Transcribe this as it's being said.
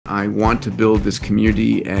I want to build this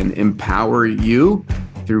community and empower you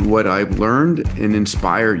through what I've learned and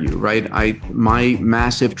inspire you, right? My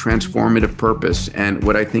massive transformative purpose, and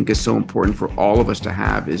what I think is so important for all of us to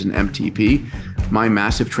have, is an MTP. My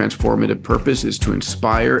massive transformative purpose is to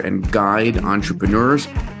inspire and guide entrepreneurs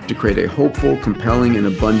to create a hopeful, compelling, and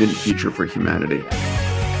abundant future for humanity.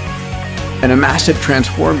 And a massive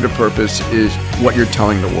transformative purpose is what you're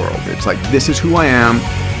telling the world. It's like, this is who I am.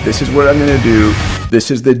 This is what I'm going to do. This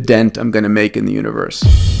is the dent I'm going to make in the universe.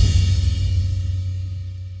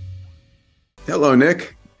 Hello,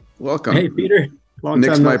 Nick. Welcome. Hey, Peter.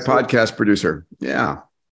 Nick's my podcast producer. Yeah.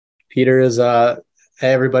 Peter is, hey,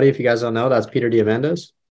 everybody, if you guys don't know, that's Peter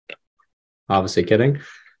Diamandis. Obviously kidding.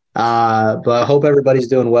 But I hope everybody's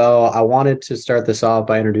doing well. I wanted to start this off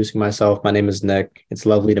by introducing myself. My name is Nick. It's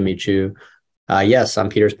lovely to meet you. Yes, I'm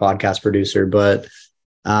Peter's podcast producer, but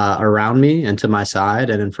around me and to my side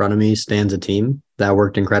and in front of me stands a team that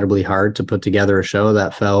worked incredibly hard to put together a show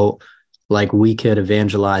that felt like we could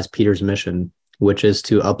evangelize Peter's mission, which is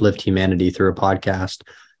to uplift humanity through a podcast.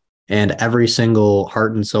 And every single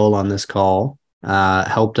heart and soul on this call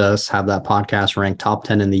helped us have that podcast ranked top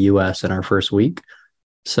 10 in the US in our first week.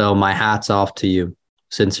 So my hat's off to you.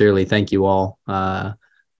 Sincerely, thank you all.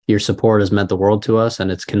 Your support has meant the world to us,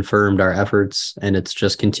 and it's confirmed our efforts, and it's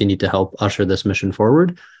just continued to help usher this mission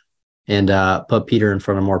forward and put Peter in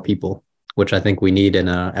front of more people, which I think we need in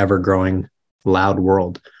an ever-growing, loud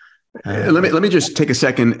world. Let me just take a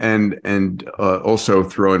second and also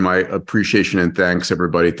throw in my appreciation and thanks,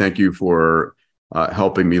 everybody. Thank you for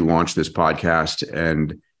helping me launch this podcast,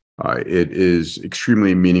 and it is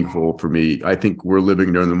extremely meaningful for me. I think we're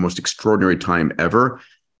living during the most extraordinary time ever.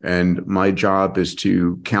 And my job is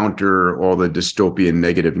to counter all the dystopian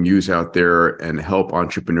negative news out there and help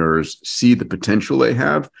entrepreneurs see the potential they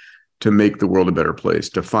have to make the world a better place,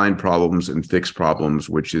 to find problems and fix problems,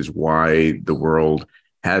 which is why the world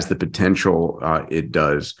has the potential it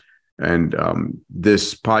does. And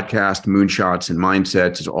this podcast, Moonshots and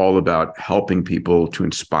Mindsets, is all about helping people, to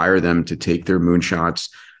inspire them to take their moonshots,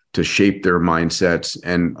 to shape their mindsets.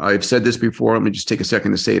 And I've said this before, let me just take a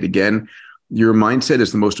second to say it again. Your mindset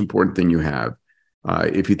is the most important thing you have.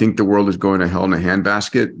 If you think the world is going to hell in a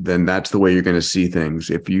handbasket, then that's the way you're going to see things.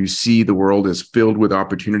 If you see the world as filled with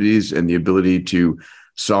opportunities and the ability to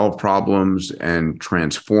solve problems and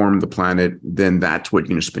transform the planet, then that's what you're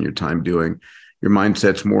going to spend your time doing. Your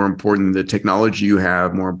mindset's more important than the technology you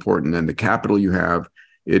have, more important than the capital you have.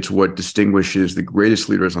 It's what distinguishes the greatest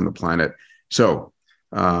leaders on the planet. So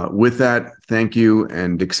with that, thank you,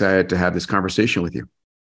 and excited to have this conversation with you.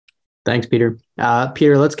 Thanks, Peter.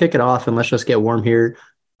 Peter, let's kick it off and let's just get warm here.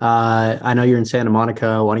 I know you're in Santa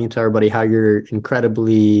Monica. Why don't you tell everybody how your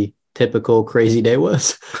incredibly typical crazy day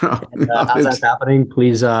was? And, as that's happening,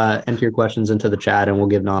 please enter your questions into the chat and we'll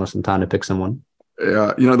give Nana some time to pick someone.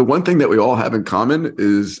 Yeah, the one thing that we all have in common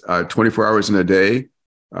is 24 hours in a day,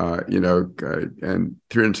 and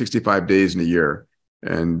 365 days in a year.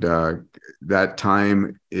 And that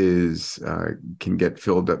time can get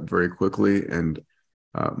filled up very quickly. And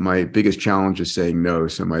my biggest challenge is saying no.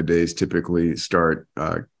 So my days typically start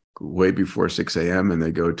way before 6 a.m. and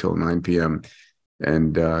they go till 9 p.m.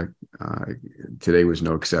 And today was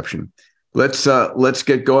no exception. Let's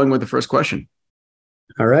get going with the first question.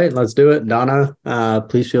 All right, let's do it. Donna,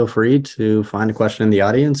 please feel free to find a question in the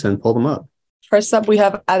audience and pull them up. First up, we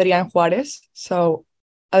have Adrian Juarez. So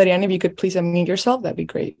Adrian, if you could please unmute yourself, that'd be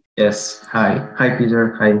great. Yes. Hi,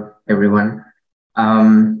 Peter. Hi, everyone.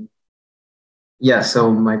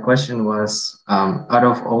 So my question was, out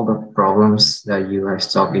of all the problems that you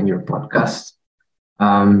guys talk in your podcast,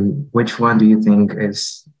 which one do you think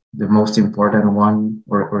is the most important one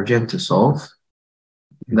or urgent to solve?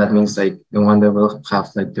 That means like the one that will have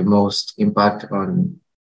like the most impact on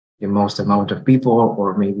the most amount of people,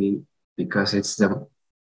 or maybe because it's the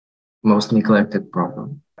most neglected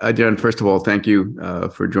problem. Darren, first of all, thank you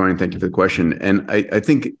for joining. Thank you for the question. And I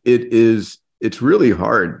think it's really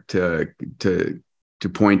hard to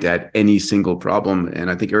point at any single problem. And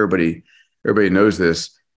I think everybody knows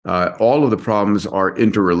this. All of the problems are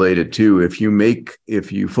interrelated too. If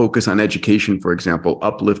you focus on education, for example,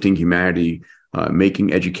 uplifting humanity,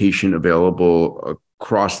 making education available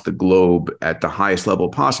across the globe at the highest level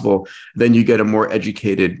possible, then you get a more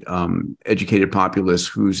educated populace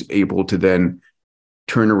who's able to then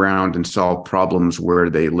turn around and solve problems where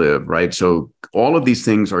they live, right? So all of these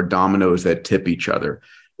things are dominoes that tip each other.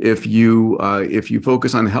 If you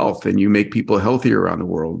focus on health and you make people healthier around the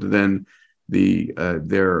world, then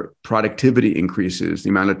their productivity increases. The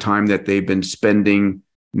amount of time that they've been spending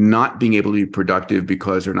not being able to be productive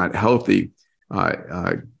because they're not healthy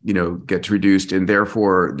gets reduced, and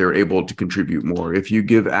therefore they're able to contribute more. If you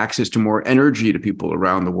give access to more energy to people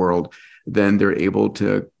around the world, then they're able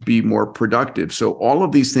to be more productive. So all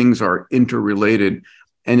of these things are interrelated,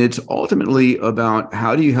 and it's ultimately about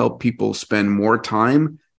how do you help people spend more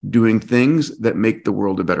time doing things that make the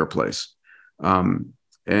world a better place.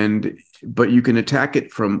 But you can attack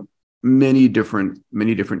it from many different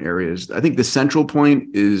areas. I think the central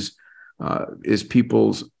point is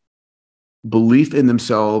people's belief in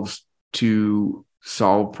themselves to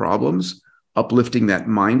solve problems. Uplifting that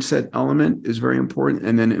mindset element is very important,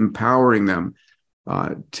 and then empowering them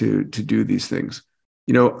to do these things.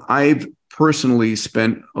 I've personally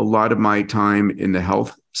spent a lot of my time in the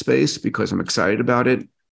health space because I'm excited about it,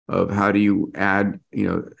 of how do you add,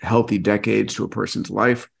 healthy decades to a person's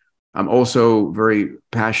life. I'm also very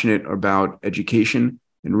passionate about education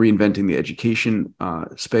and reinventing the education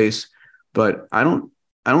space, but I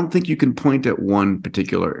don't think you can point at one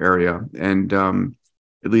particular area, and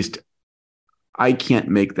at least I can't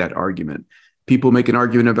make that argument. People make an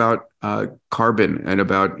argument about carbon and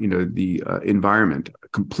about the environment. I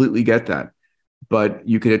completely get that, but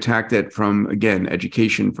you can attack that from, again,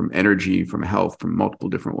 education, from energy, from health, from multiple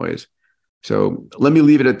different ways. So let me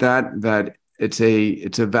leave it at that. That it's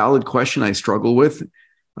a valid question I struggle with.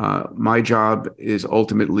 My job is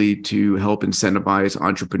ultimately to help incentivize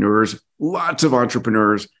entrepreneurs, lots of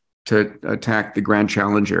entrepreneurs, to attack the grand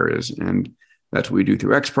challenge areas. And that's what we do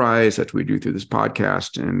through X Prize. That's what we do through this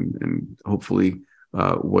podcast. And hopefully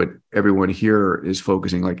what everyone here is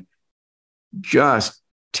focusing, like, just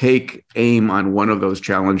take aim on one of those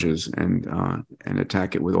challenges and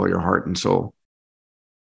attack it with all your heart and soul.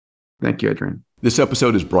 Thank you, Adrian. This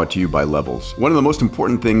episode is brought to you by Levels. One of the most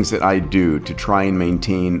important things that I do to try and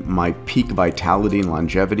maintain my peak vitality and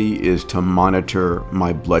longevity is to monitor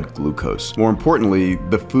my blood glucose. More importantly,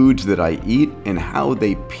 the foods that I eat and how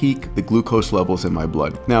they peak the glucose levels in my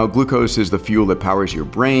blood. Now, glucose is the fuel that powers your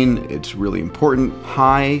brain. It's really important.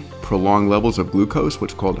 High, prolonged levels of glucose,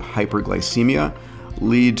 what's called hyperglycemia,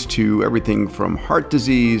 leads to everything from heart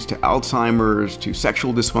disease to Alzheimer's to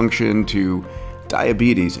sexual dysfunction to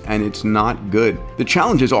diabetes, and it's not good. The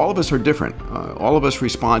challenge is all of us are different. All of us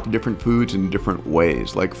respond to different foods in different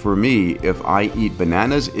ways. Like for me, if I eat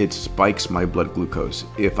bananas, it spikes my blood glucose.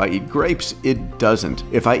 If I eat grapes, it doesn't.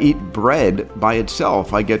 If I eat bread by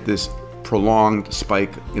itself, I get this prolonged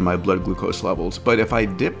spike in my blood glucose levels. But if I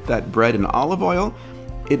dip that bread in olive oil,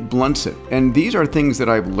 it blunts it. And these are things that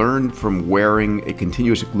I've learned from wearing a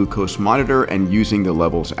continuous glucose monitor and using the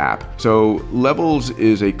Levels app. So Levels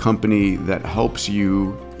is a company that helps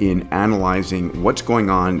you in analyzing what's going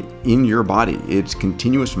on in your body. It's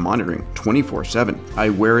continuous monitoring 24/7.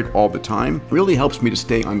 I wear it all the time. It really helps me to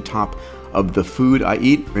stay on top of the food I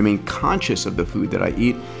eat, remain conscious of the food that I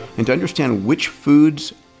eat, and to understand which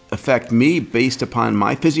foods affect me based upon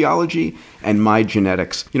my physiology and my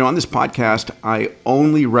genetics. On this podcast, I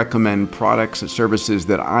only recommend products and services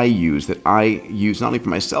that I use not only for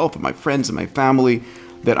myself, but my friends and my family,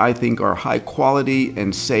 that I think are high quality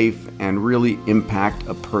and safe and really impact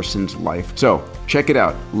a person's life. So check it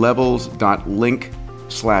out,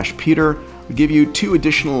 levels.link/Peter. We give you 2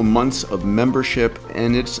 additional months of membership,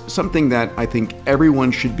 and it's something that I think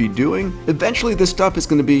everyone should be doing. Eventually, this stuff is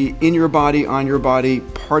going to be in your body, on your body,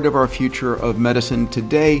 part of our future of medicine.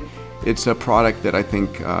 Today, it's a product that I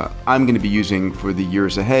think I'm going to be using for the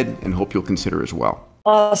years ahead and hope you'll consider as well.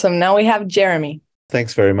 Awesome. Now we have Jeremy.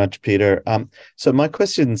 Thanks very much, Peter. So my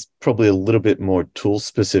question's probably a little bit more tool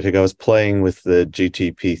specific. I was playing with the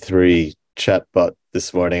GTP3 chatbot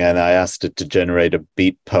this morning, and I asked it to generate a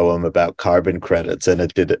beat poem about carbon credits, and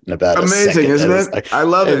it did it in about amazing, a second. isn't it? Like, I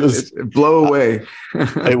love it. It blow away.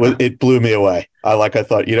 It blew me away. I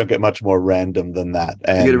thought you don't get much more random than that.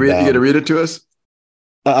 And, you gonna read it to us?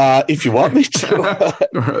 If you want me to.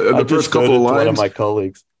 The first couple of lines. One of my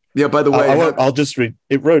colleagues. Yeah. By the way, I'll just read.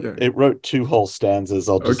 It wrote 2 whole stanzas.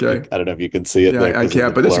 I'll just. Okay. I don't know if you can see it. Yeah, I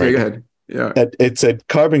can't. But it's okay. Go ahead. Yeah. It said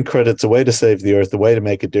carbon credits, a way to save the earth, a way to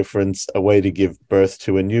make a difference, a way to give birth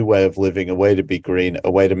to a new way of living, a way to be green,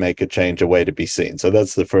 a way to make a change, a way to be seen. So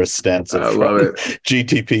that's the first stanza from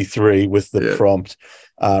GTP3 with the prompt,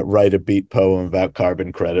 write a beat poem about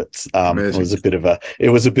carbon credits. It was a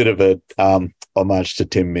bit of a homage to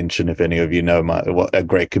Tim Minchin, if any of you know a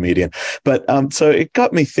great comedian. But so it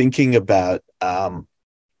got me thinking about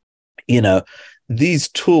these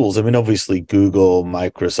tools. I mean, obviously Google,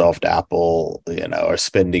 Microsoft, Apple, are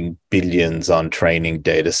spending billions on training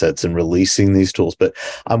data sets and releasing these tools. But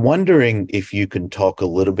I'm wondering if you can talk a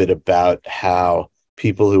little bit about how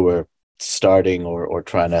people who are starting or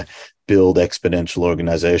trying to build exponential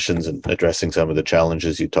organizations and addressing some of the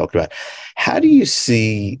challenges you talked about. How do you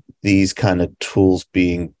see these kind of tools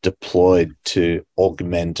being deployed to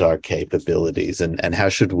augment our capabilities, and how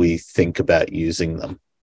should we think about using them?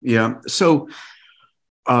 Yeah. So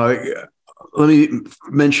let me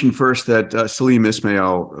mention first that Salim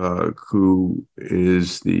Ismail, who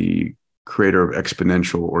is the creator of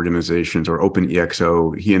Exponential Organizations, or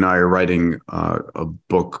OpenEXO, he and I are writing a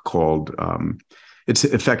book called, it's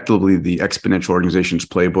effectively the Exponential Organizations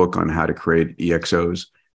Playbook on how to create EXOs.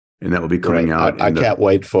 And that will be coming out. I can't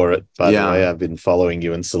wait for it. By the way, I've been following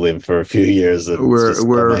you and Salim for a few years. And it's just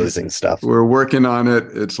amazing stuff. We're working on it.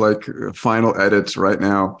 It's like final edits right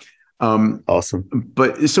now. Awesome.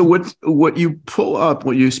 But so what you pull up,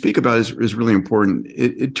 what you speak about is really important.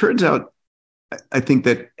 It turns out, I think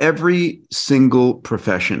that every single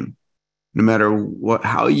profession, no matter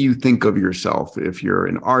how you think of yourself, if you're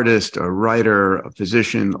an artist, a writer, a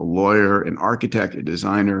physician, a lawyer, an architect, a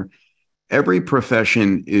designer, every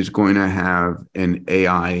profession is going to have an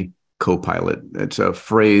AI co-pilot. That's a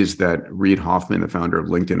phrase that Reid Hoffman, the founder of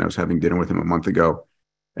LinkedIn, I was having dinner with him a month ago,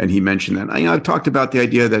 and he mentioned that. I've talked about the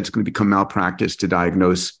idea that it's going to become malpractice to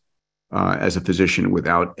diagnose as a physician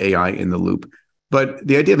without AI in the loop. But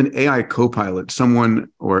the idea of an AI co-pilot, someone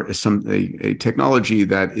or a technology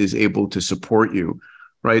that is able to support you,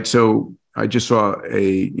 right? So I just saw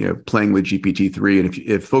playing with GPT-3, and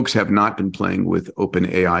if folks have not been playing with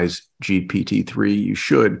OpenAI's GPT-3, you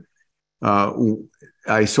should.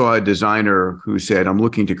 I saw a designer who said, "I'm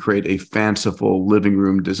looking to create a fanciful living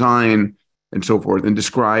room design," and so forth, and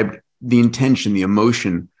described the intention, the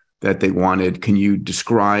emotion that they wanted. Can you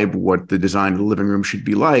describe what the design of the living room should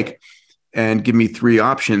be like? And give me 3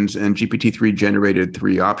 options. And GPT-3 generated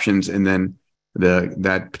 3 options, and then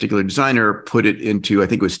that particular designer put it into, I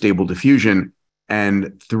think it was Stable Diffusion,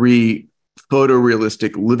 and 3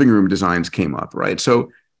 photorealistic living room designs came up, right? So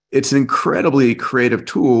it's an incredibly creative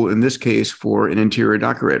tool, in this case, for an interior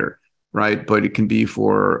decorator, right? But it can be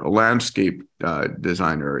for a landscape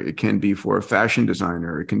designer. It can be for a fashion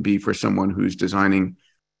designer. It can be for someone who's designing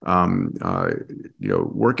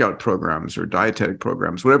workout programs or dietetic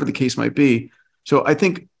programs, whatever the case might be. So I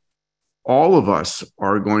think all of us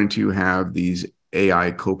are going to have these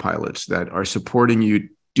AI co-pilots that are supporting you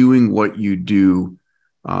doing what you do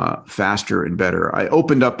faster and better. I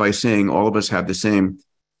opened up by saying all of us have the same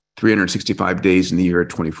 365 days in the year,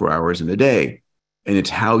 24 hours in a day. And it's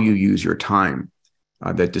how you use your time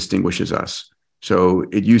that distinguishes us. So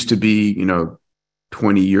it used to be,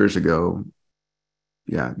 20 years ago,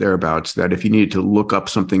 thereabouts, that if you needed to look up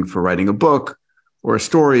something for writing a book or a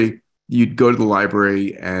story, you'd go to the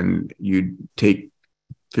library and you'd take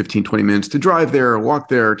 15, 20 minutes to drive there, walk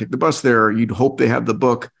there, take the bus there. You'd hope they have the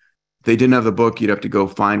book. If they didn't have the book, you'd have to go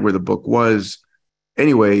find where the book was.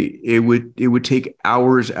 Anyway, it would take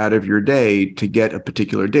hours out of your day to get a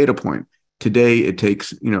particular data point. Today, it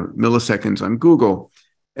takes, milliseconds on Google.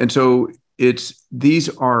 And so the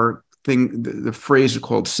phrase is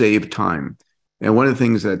called save time. And one of the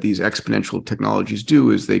things that these exponential technologies do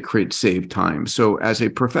is they create save time. So as a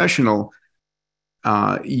professional,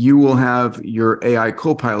 you will have your AI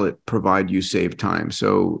co-pilot provide you save time.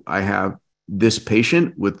 So I have this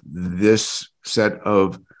patient with this set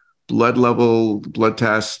of blood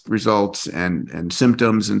test results and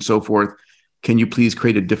symptoms and so forth. Can you please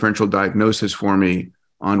create a differential diagnosis for me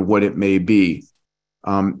on what it may be?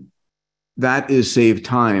 That is save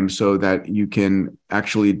time so that you can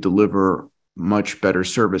actually deliver much better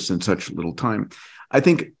service in such little time. I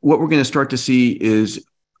think what we're going to start to see is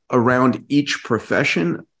around each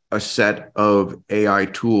profession, a set of AI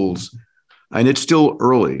tools, and it's still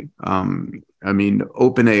early. OpenAI,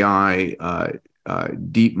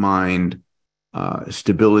 DeepMind,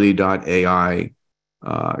 Stability.ai,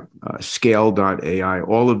 Scale.ai,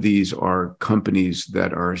 all of these are companies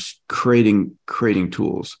that are creating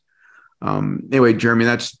tools. Anyway, Jeremy,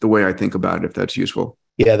 that's the way I think about it, if that's useful.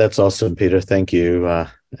 Yeah, that's awesome, Peter. Thank you.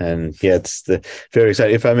 It's very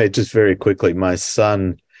exciting. If I may, just very quickly, my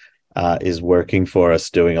son is working for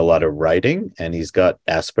us doing a lot of writing, and he's got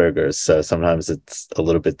Asperger's, so sometimes it's a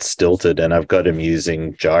little bit stilted, and I've got him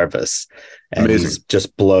using Jarvis, and Amazing. He's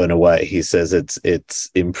just blown away. He says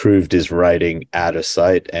it's improved his writing out of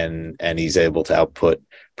sight, and he's able to output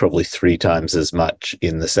probably 3 times as much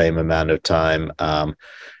in the same amount of time.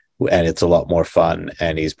 And it's a lot more fun,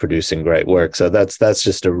 and he's producing great work. So that's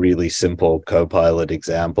just a really simple co-pilot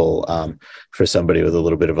example for somebody with a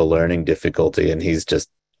little bit of a learning difficulty, and he's just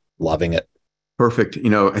loving it. Perfect.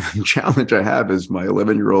 The challenge I have is my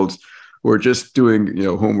 11-year-olds who are just doing,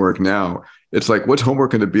 homework now. it's like, what's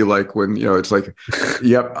homework going to be like when, it's like,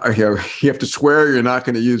 yep, you have to swear you're not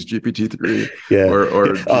going to use GPT-3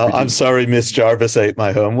 or GPT. I'm sorry, Miss Jarvis ate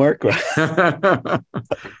my homework.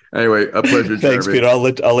 Anyway, a pleasure. Thanks, Jeremy. Peter.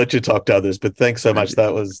 I'll let you talk to others, but thanks so much.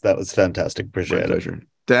 That was fantastic. Appreciate it. My pleasure.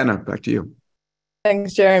 Dana, back to you.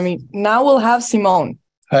 Thanks, Jeremy. Now we'll have Simone.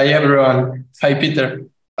 Hi, everyone. Hi, Peter.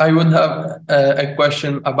 I would have a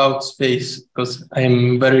question about space because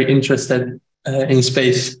I'm very interested in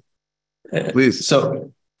space. Please.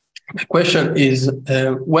 So the question is,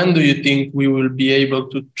 when do you think we will be able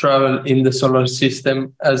to travel in the solar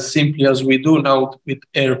system as simply as we do now with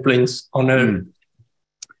airplanes on Earth?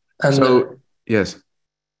 And yes.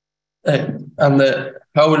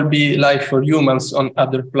 How will be life for humans on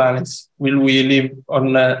other planets? Will we live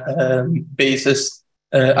on bases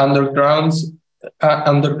underground,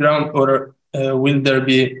 or will there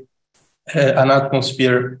be an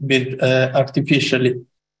atmosphere built artificially?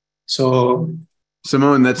 So,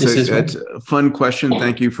 Simone, that's a fun question.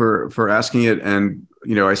 Thank you for asking it. And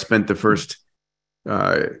I spent the first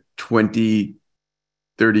 20,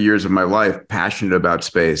 30 years of my life passionate about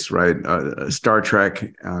space, right? Star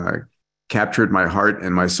Trek captured my heart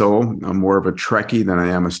and my soul. I'm more of a Trekkie than I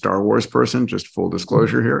am a Star Wars person, just full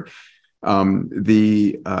disclosure here.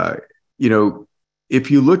 If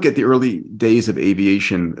you look at the early days of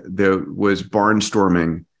aviation, there was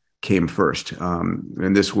barnstorming came first.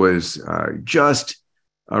 And this was just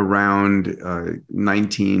around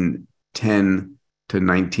 1910 to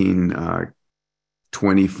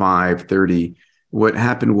 1925, 30. What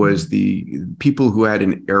happened was the people who had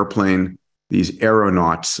an airplane, these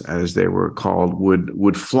aeronauts, as they were called,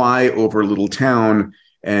 would fly over a little town.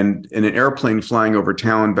 And an airplane flying over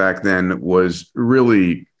town back then was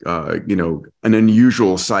really, an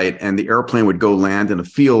unusual sight. And the airplane would go land in a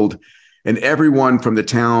field, and everyone from the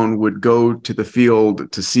town would go to the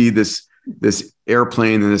field to see this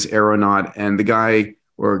airplane and this aeronaut. And the guy,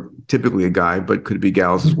 or typically a guy, but could be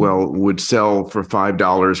gals as well, would sell for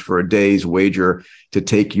 $5 for a day's wager to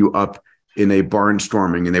take you up in a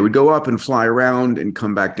barnstorming. And they would go up and fly around and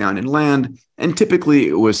come back down and land. And typically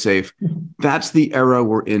it was safe. That's the era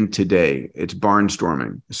we're in today. It's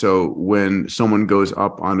barnstorming. So when someone goes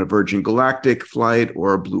up on a Virgin Galactic flight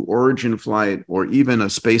or a Blue Origin flight or even a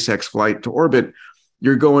SpaceX flight to orbit,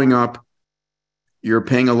 you're going up, you're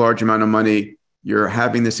paying a large amount of money, you're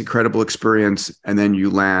having this incredible experience, and then you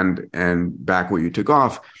land and back where you took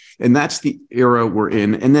off. And that's the era we're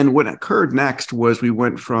in. And then what occurred next was we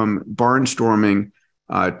went from barnstorming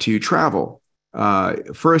to travel,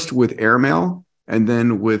 first with airmail and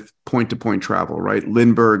then with point-to-point travel, right?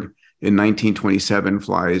 Lindbergh in 1927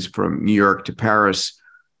 flies from New York to Paris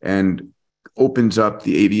and opens up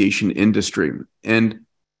the aviation industry. And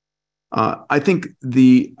I think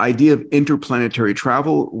the idea of interplanetary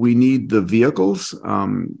travel, we need the vehicles.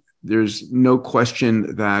 There's no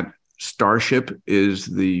question that Starship is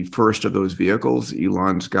the first of those vehicles.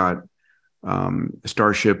 Elon's got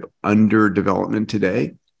Starship under development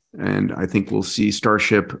today. And I think we'll see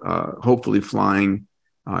Starship hopefully flying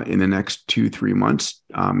in the next 2-3 months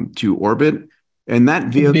to orbit. And that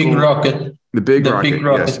vehicle, the big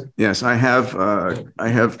rocket. Yes. I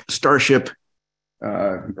have Starship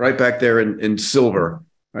right back there in silver.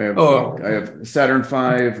 I have Saturn V,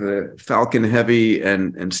 the Falcon Heavy,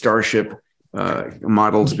 and Starship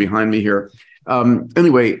models behind me here.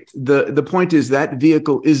 Anyway, the point is that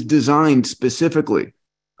vehicle is designed specifically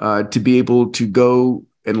to be able to go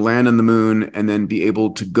and land on the moon and then be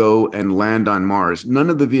able to go and land on Mars. None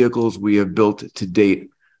of the vehicles we have built to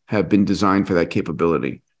date have been designed for that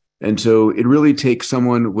capability. And so it really takes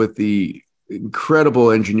someone with the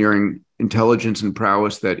incredible engineering intelligence and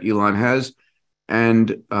prowess that Elon has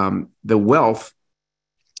and the wealth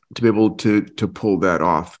to be able to pull that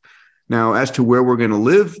off. Now, as to where we're going to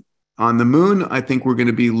live on the moon, I think we're going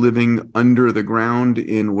to be living under the ground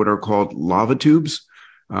in what are called lava tubes.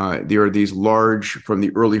 There are these large, from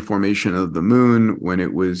the early formation of the moon, when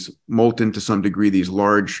it was molten to some degree, these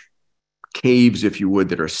large caves, if you would,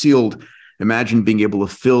 that are sealed. Imagine being able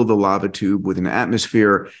to fill the lava tube with an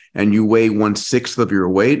atmosphere and you weigh 1/6 of your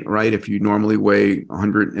weight, right? If you normally weigh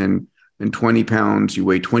 120 pounds, you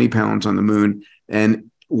weigh 20 pounds on the moon. And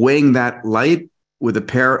weighing that light with a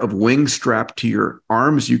pair of wings strapped to your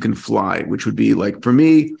arms, you can fly, which would be like, for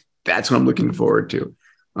me, that's what I'm looking forward to.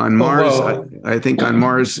 On Mars, I think on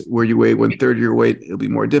Mars, where you weigh 1/3 of your weight, it'll be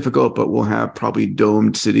more difficult, but we'll have probably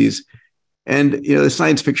domed cities. And, the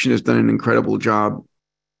science fiction has done an incredible job.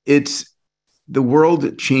 The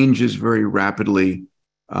world changes very rapidly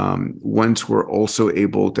once we're also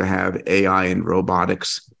able to have AI and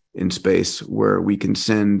robotics in space, where we can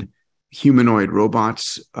send humanoid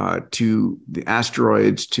robots to the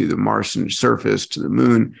asteroids, to the Martian surface, to the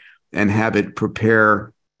moon, and have it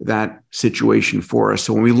prepare that situation for us.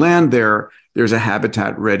 So when we land there, there's a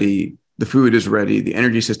habitat ready, the food is ready, the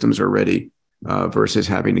energy systems are ready, versus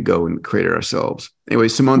having to go and create it ourselves. Anyway,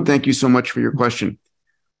 Simone, thank you so much for your question.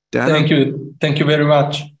 Dana? Thank you. Thank you very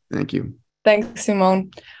much. Thank you. Thanks,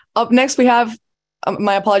 Simone. Up next, we have,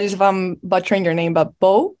 my apologies if I'm butchering your name, but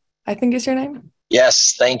Bo, I think is your name.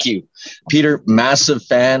 Yes, thank you. Peter, massive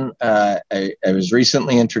fan. I was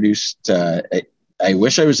recently introduced. I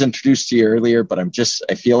wish I was introduced to you earlier, but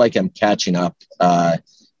I feel like I'm catching up.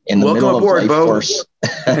 In the Welcome middle aboard, of Life Bo. Force.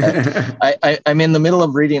 I'm in the middle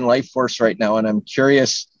of reading Life Force right now, and I'm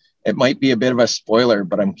curious, it might be a bit of a spoiler,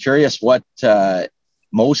 but I'm curious what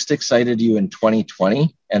most excited you in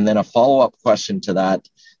 2020? And then a follow-up question to that,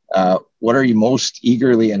 what are you most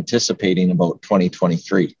eagerly anticipating about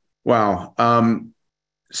 2023? Wow.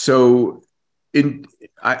 So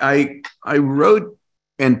I wrote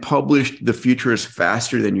and published The Future is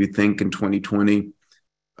Faster Than You Think in 2020.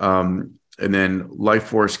 And then Life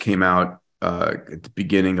Force came out at the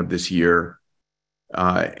beginning of this year.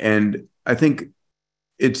 And I think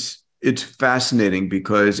it's fascinating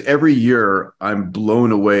because every year I'm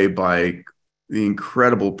blown away by the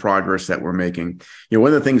incredible progress that we're making. You know,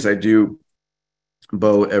 one of the things I do,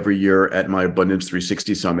 Bo, every year at my Abundance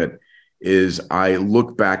 360 Summit is I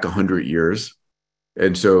look back 100 years.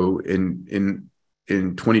 And so in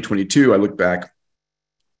 2022, I look back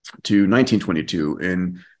to 1922.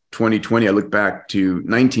 In 2020, I look back to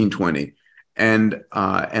 1920. And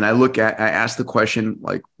I ask the question,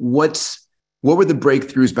 like, what were the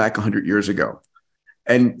breakthroughs back 100 years ago?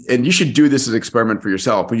 And you should do this as an experiment for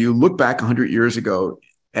yourself. When you look back 100 years ago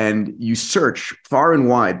and you search far and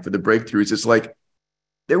wide for the breakthroughs, it's like,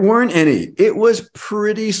 there weren't any. It was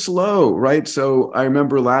pretty slow, right? So I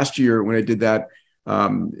remember last year when I did that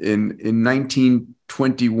in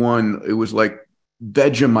 1921, it was like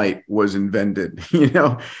Vegemite was invented. You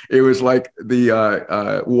know, it was like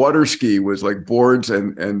the water ski was like boards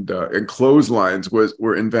and clotheslines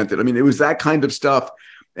were invented. I mean, it was that kind of stuff.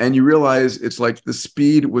 And you realize it's like the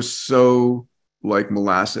speed was so like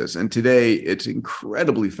molasses. And today it's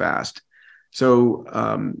incredibly fast. So,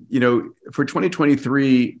 for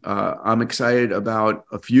 2023, I'm excited about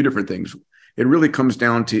a few different things. It really comes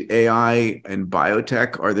down to AI and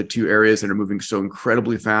biotech are the two areas that are moving so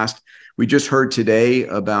incredibly fast. We just heard today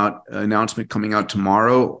about an announcement coming out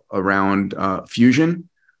tomorrow around fusion,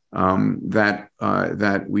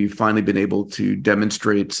 that we've finally been able to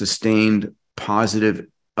demonstrate sustained positive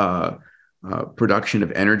production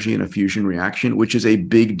of energy in a fusion reaction, which is a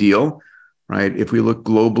big deal. Right. If we look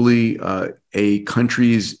globally, a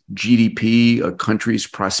country's GDP, a country's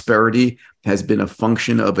prosperity has been a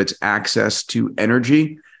function of its access to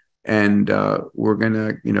energy. And we're going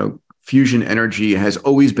to, fusion energy has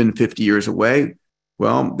always been 50 years away.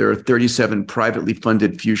 Well, there are 37 privately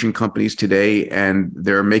funded fusion companies today, and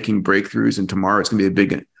they're making breakthroughs. And tomorrow it's going to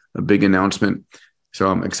be a big announcement. So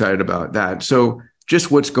I'm excited about that. So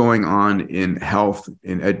just what's going on in health,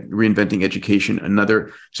 in reinventing education.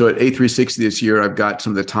 So at A360 this year, I've got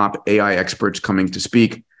some of the top AI experts coming to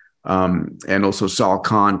speak, and also Sal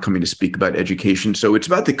Khan coming to speak about education. So it's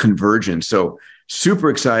about the convergence. So super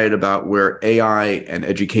excited about where AI and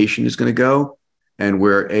education is going to go and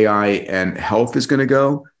where AI and health is going to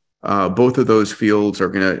go. Both of those fields are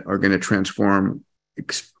going to transform,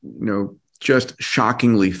 just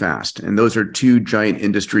shockingly fast. And those are two giant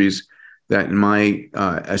industries that in my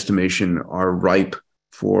estimation are ripe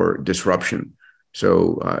for disruption.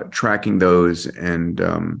 So tracking those and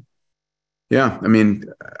I'm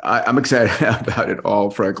excited about it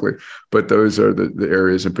all, frankly, but those are the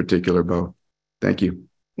areas in particular, Bo. Thank you.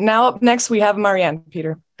 Now up next, we have Marianne,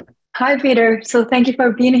 Peter. Hi, Peter. So thank you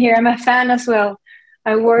for being here. I'm a fan as well.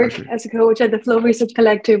 I work as a coach at the Flow Research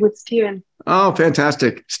Collective with Steven. Oh,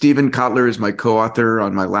 fantastic. Steven Kotler is my co-author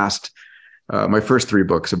on my first three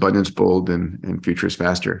books, Abundance, Bold, and Future is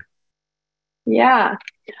Faster. Yeah.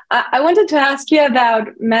 I wanted to ask you about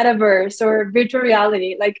Metaverse or virtual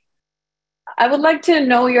reality. Like, I would like to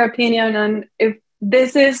know your opinion on if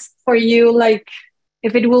this is for you, like,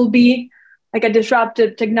 if it will be like a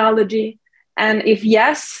disruptive technology. And if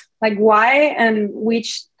yes, like why and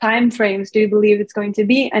which timeframes do you believe it's going to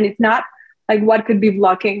be? And if not, like what could be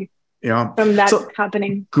blocking from that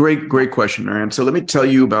happening? Great question, Marianne. So let me tell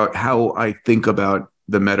you about how I think about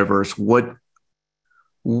the metaverse. What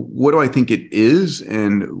do I think it is,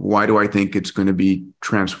 and why do I think it's going to be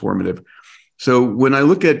transformative? So when I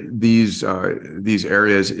look at these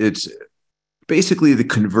areas, basically the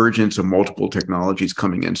convergence of multiple technologies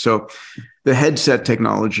coming in. So the headset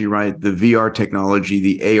technology, right? The VR technology,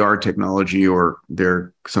 the AR technology, or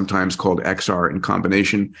they're sometimes called XR in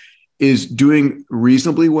combination, is doing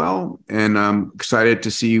reasonably well. And I'm excited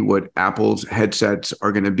to see what Apple's headsets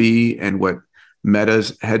are going to be and what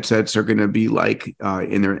Meta's headsets are going to be like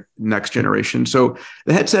in their next generation. So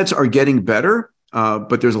the headsets are getting better,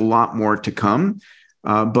 but there's a lot more to come.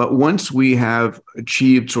 But once we have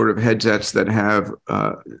achieved sort of headsets that have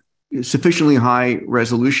sufficiently high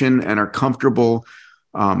resolution and are comfortable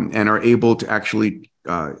and are able to actually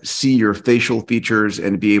see your facial features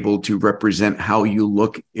and be able to represent how you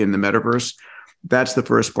look in the metaverse, that's the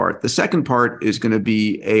first part. The second part is going to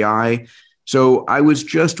be AI. So I was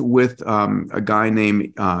just with a guy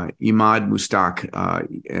named Imad Mustak,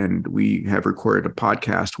 and we have recorded a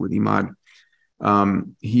podcast with Imad.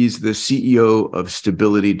 He's the CEO of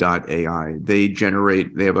Stability.ai. They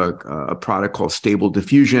have a product called Stable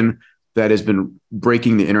Diffusion that has been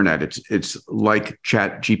breaking the internet. It's like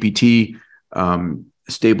Chat GPT.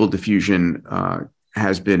 Stable Diffusion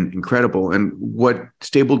has been incredible. And what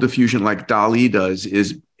Stable Diffusion, like DALL-E does,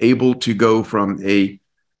 is able to go from a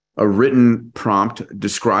written prompt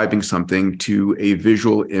describing something to a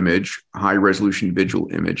visual image, high resolution visual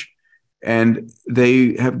image. And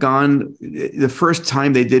they have gone, the first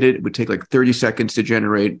time they did it, it would take like 30 seconds to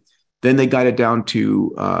generate. Then they got it down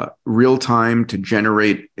to real time to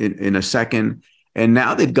generate in a second. And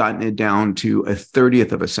now they've gotten it down to a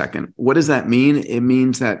 30th of a second. What does that mean? It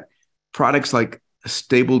means that products like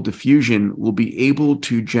Stable Diffusion will be able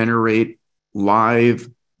to generate live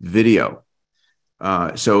video.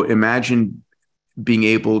 So imagine being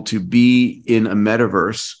able to be in a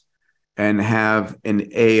metaverse and have an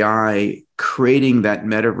AI creating that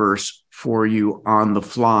metaverse for you on the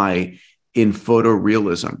fly in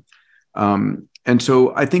photorealism. And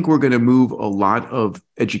so I think we're going to move a lot of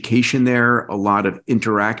education there, a lot of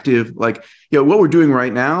interactive, like, what we're doing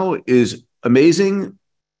right now is amazing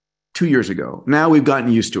 2 years ago. Now we've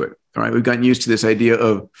gotten used to it. All right. We've gotten used to this idea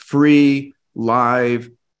of free, live,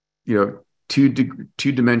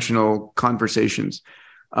 two-dimensional conversations.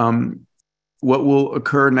 What will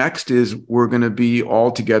occur next is we're going to be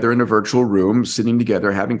all together in a virtual room, sitting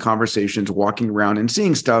together, having conversations, walking around and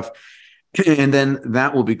seeing stuff. And then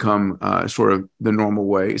that will become sort of the normal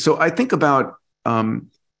way. So I think about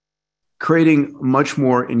creating much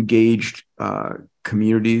more engaged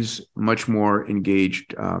communities, much more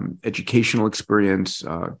engaged educational experience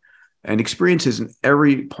and experiences in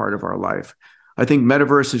every part of our life. I think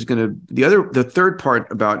Metaverse is going to, the third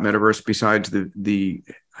part about Metaverse, besides the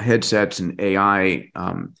headsets and AI,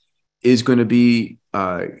 is going to be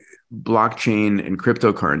blockchain and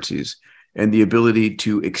cryptocurrencies and the ability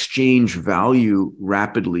to exchange value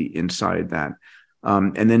rapidly inside that.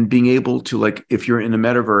 And then being able to, like, if you're in a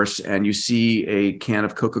metaverse and you see a can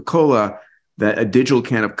of Coca-Cola, that a digital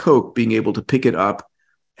can of Coke, being able to pick it up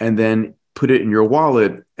and then put it in your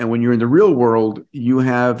wallet. And when you're in the real world, you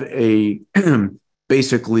have a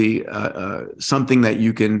basically something that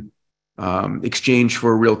you can exchange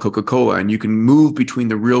for a real Coca-Cola, and you can move between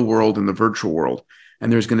the real world and the virtual world.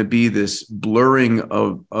 And there's going to be this blurring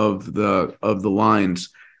of the lines.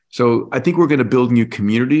 So I think we're going to build new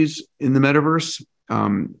communities in the metaverse,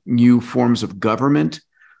 new forms of government.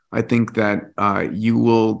 I think that you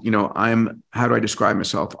will, how do I describe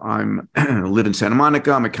myself? I live in Santa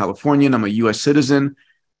Monica. I'm a Californian. I'm a U.S. citizen.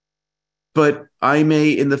 But I may,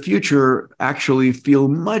 in the future, actually feel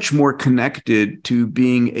much more connected to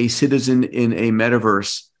being a citizen in a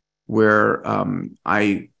metaverse where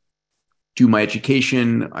I do my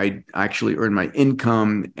education, I actually earn my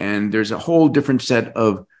income, and there's a whole different set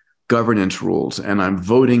of governance rules. And I'm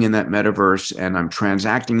voting in that metaverse, and I'm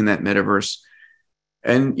transacting in that metaverse.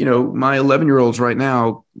 And, my 11-year-olds right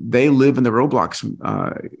now, they live in the Roblox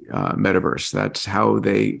metaverse. That's how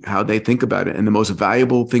they think about it. And the most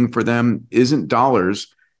valuable thing for them isn't dollars,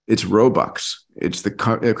 it's Robux. It's the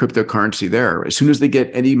cryptocurrency there. As soon as they get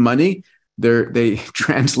any money, they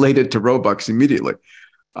translate it to Robux immediately.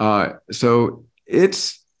 So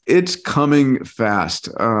it's coming fast.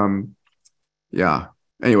 Yeah.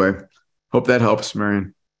 Anyway, hope that helps,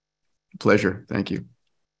 Marian. Pleasure. Thank you.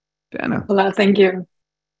 Dana. Well, thank you.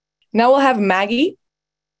 Now we'll have Maggie.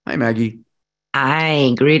 Hi, Maggie.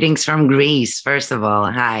 Hi, greetings from Greece, first of all.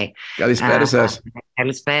 Hi. Καλησπέρα σας.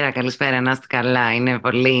 Καλησπέρα, να είστε καλά. Είναι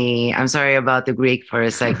πολύ... I'm sorry about the Greek for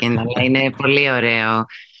a second, αλλά είναι πολύ ωραίο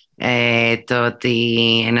το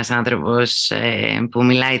ότι ένας άνθρωπος που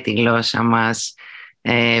μιλάει τη γλώσσα μας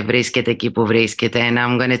βρίσκεται εκεί που βρίσκεται. And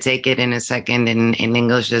I'm going to take it in a second in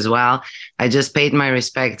English as well. I just paid my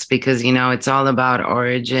respects because, you know, it's all about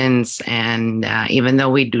origins. And even though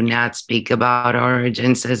we do not speak about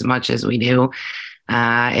origins as much as we do,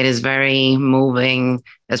 it is very moving,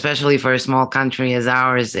 especially for a small country as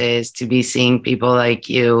ours is, to be seeing people like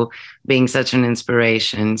you being such an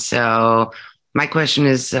inspiration. So my question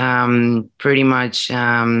is pretty much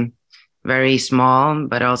very small,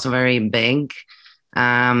 but also very big.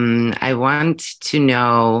 I want to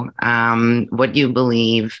know what you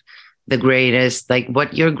believe the greatest, like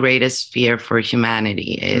what your greatest fear for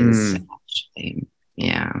humanity is. Actually.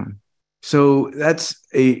 Yeah. So that's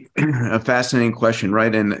a fascinating question,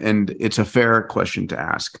 right? And it's a fair question to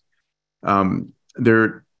ask. There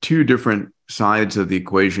are two different sides of the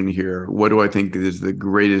equation here. What do I think is the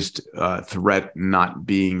greatest threat not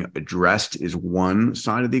being addressed is one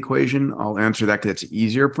side of the equation. I'll answer that because it's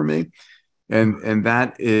easier for me. And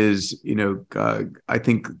that is, you know, I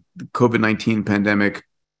think the COVID-19 pandemic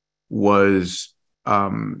was, I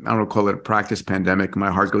don't want to call it a practice pandemic.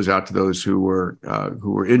 My heart goes out to those who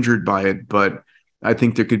were injured by it, but I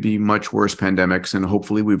think there could be much worse pandemics, and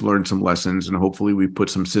hopefully we've learned some lessons, and hopefully we've put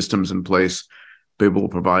some systems in place, be able to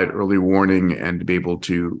provide early warning and to be able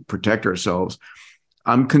to protect ourselves.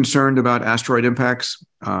 I'm concerned about asteroid impacts.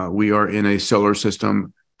 We are in a solar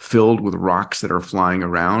system filled with rocks that are flying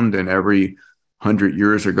around, and every 100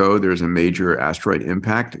 years ago, there's a major asteroid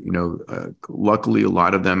impact. You know, luckily, a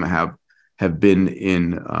lot of them have been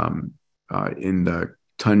in the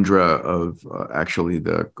tundra of actually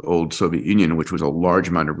the old Soviet Union, which was a large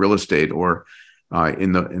amount of real estate, or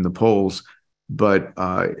in the poles. But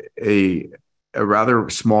a rather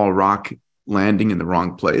small rock landing in the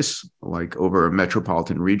wrong place, like over a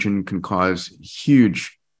metropolitan region, can cause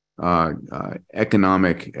huge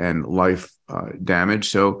economic and life damage.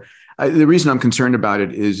 So the reason I'm concerned about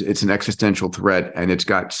it is it's an existential threat, and it's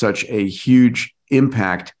got such a huge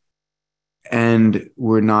impact, and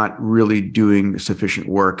we're not really doing sufficient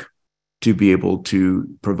work to be able to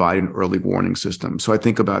provide an early warning system. So I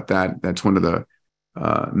think about that. That's one of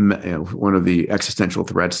the existential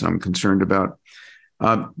threats that I'm concerned about.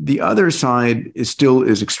 The other side is still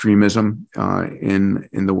extremism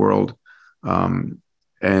in the world.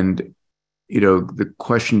 And, you know, the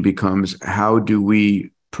question becomes, how do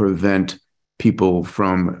we prevent people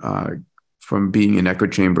from being in echo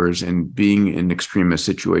chambers and being in extremist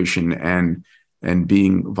situation and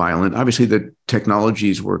being violent? Obviously, the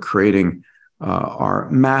technologies we're creating are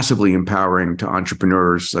massively empowering to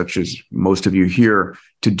entrepreneurs, such as most of you here,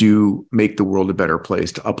 to make the world a better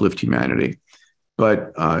place, to uplift humanity.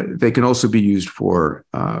 But they can also be used for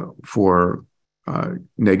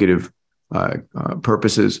negative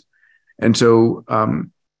purposes. And so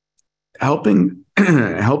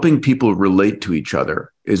helping people relate to each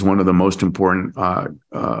other is one of the most important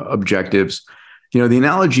objectives. You know, the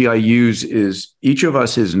analogy I use is each of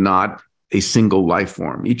us is not a single life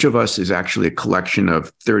form. Each of us is actually a collection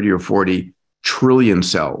of 30 or 40 trillion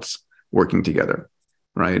cells working together,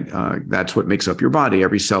 right? That's what makes up your body.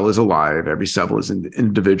 Every cell is alive. Every cell is an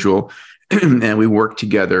individual, and we work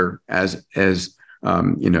together as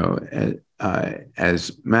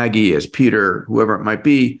Maggie, as Peter, whoever it might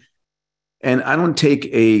be. And I don't take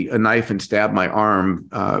a knife and stab my arm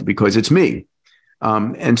because it's me.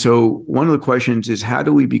 And so one of the questions is, how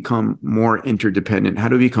do we become more interdependent? How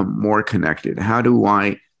do we become more connected? How do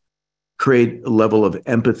I create a level of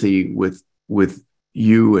empathy with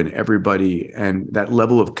you and everybody? And that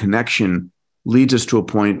level of connection leads us to a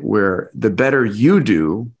point where the better you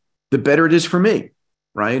do, the better it is for me,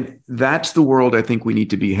 right? That's the world I think we need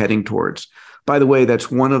to be heading towards. By the way,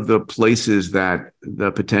 that's one of the places that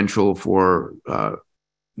the potential for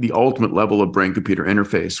the ultimate level of brain-computer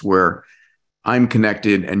interface, where I'm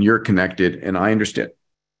connected and you're connected and I understand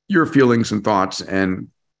your feelings and thoughts. And,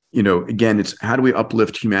 you know, again, it's how do we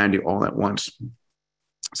uplift humanity all at once?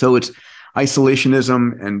 So it's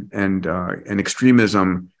isolationism and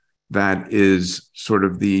extremism that is sort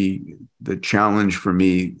of the challenge for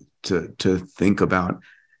me to think about.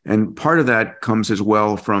 And part of that comes as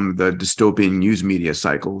well from the dystopian news media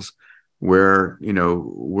cycles, where, you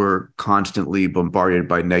know, we're constantly bombarded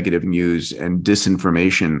by negative news and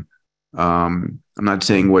disinformation. I'm not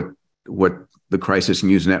saying what the crisis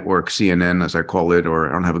news network, CNN, as I call it, or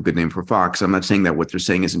I don't have a good name for Fox, I'm not saying that what they're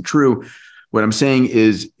saying isn't true. What I'm saying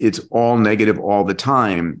is it's all negative all the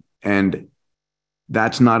time. And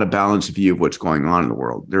that's not a balanced view of what's going on in the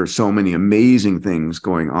world. There are so many amazing things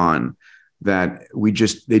going on that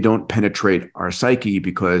they don't penetrate our psyche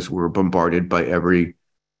because we're bombarded by every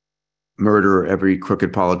murderer, every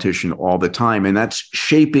crooked politician all the time. And that's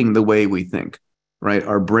shaping the way we think. right?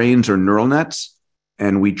 Our brains are neural nets,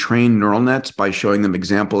 and we train neural nets by showing them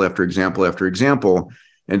example after example after example.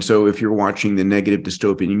 And so if you're watching the negative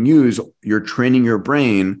dystopian news, you're training your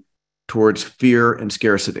brain towards fear and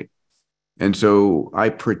scarcity. And so I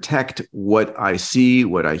protect what I see,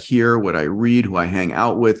 what I hear, what I read, who I hang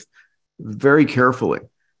out with very carefully,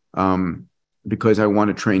 because I want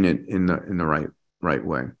to train it in the right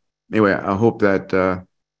way. Anyway, I hope that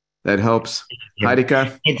that helps.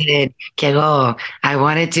 Heideka? It did. Kego, I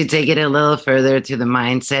wanted to take it a little further to the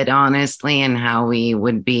mindset, honestly, and how we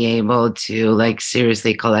would be able to, like,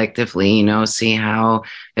 seriously, collectively, you know, see how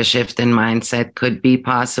a shift in mindset could be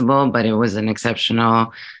possible. But it was an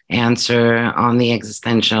exceptional answer on the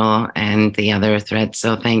existential and the other threats.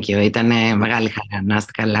 So thank you.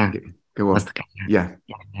 Yeah.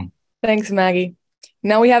 Thanks, Maggie.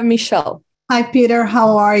 Now we have Michelle. Hi, Peter.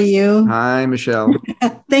 How are you? Hi, Michelle.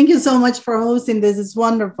 Thank you so much for hosting this. It's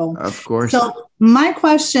wonderful. Of course. So my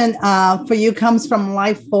question for you comes from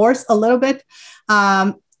Life Force a little bit.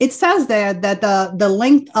 It says there that the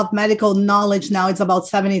length of medical knowledge now is about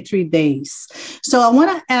 73 days. So I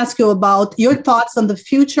want to ask you about your thoughts on the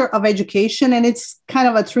future of education. And it's kind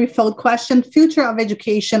of a threefold question. Future of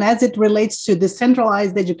education as it relates to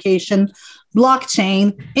decentralized education,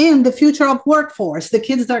 blockchain, and the future of workforce, the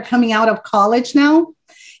kids that are coming out of college now,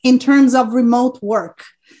 in terms of remote work.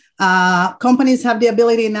 Companies have the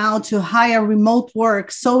ability now to hire remote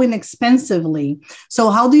work so inexpensively.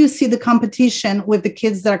 So how do you see the competition with the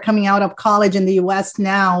kids that are coming out of college in the US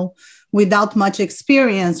now without much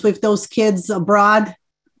experience with those kids abroad?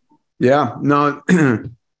 Yeah, no,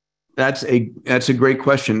 that's a great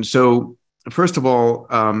question. So first of all,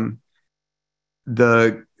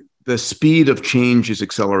 the speed of change is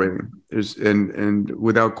accelerating, and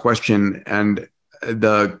without question. And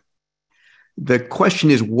the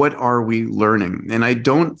question is, what are we learning? And I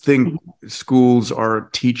don't think schools are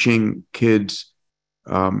teaching kids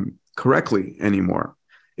correctly anymore.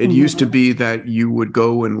 It used to be that you would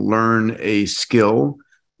go and learn a skill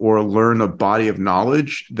or learn a body of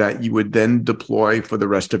knowledge that you would then deploy for the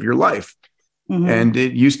rest of your life. And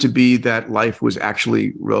it used to be that life was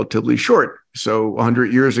actually relatively short. So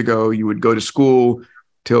 100 years ago, you would go to school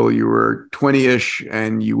till you were 20-ish,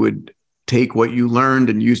 and you would take what you learned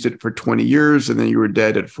and used it for 20 years, and then you were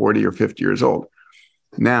dead at 40 or 50 years old.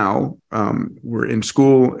 Now we're in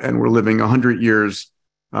school and we're living 100 years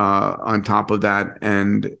on top of that.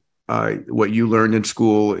 And what you learned in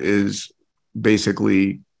school is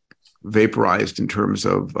basically vaporized in terms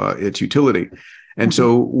of its utility. And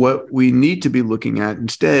so what we need to be looking at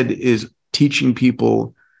instead is teaching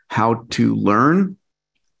people how to learn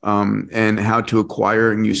and how to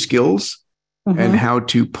acquire new skills and how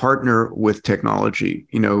to partner with technology.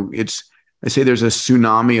 You know, I say there's a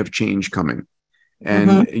tsunami of change coming,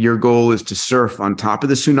 and your goal is to surf on top of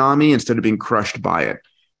the tsunami instead of being crushed by it.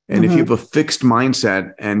 And if you have a fixed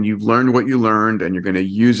mindset and you've learned what you learned and you're going to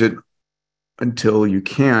use it until you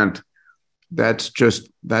can't, that's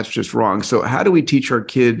just wrong. So how do we teach our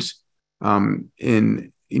kids how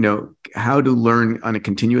to learn on a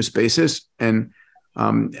continuous basis? And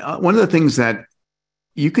one of the things that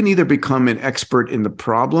you can either become an expert in the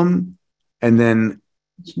problem and then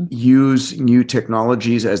use new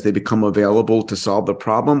technologies as they become available to solve the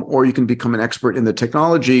problem, or you can become an expert in the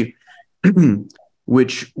technology,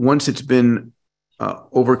 which once it's been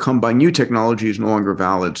overcome by new technology is no longer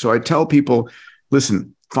valid. So I tell people,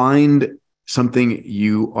 listen, find something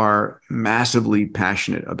you are massively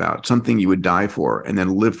passionate about, something you would die for, and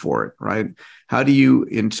then live for it, right?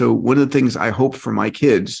 And so one of the things I hope for my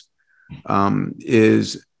kids there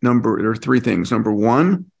are three things. Number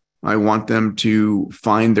one, I want them to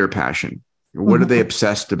find their passion. What are they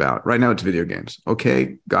obsessed about? Right now it's video games.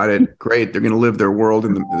 Okay, got it. Great. They're going to live their world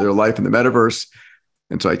and their life in the metaverse.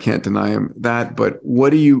 And so I can't deny them that. But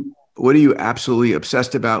what are you absolutely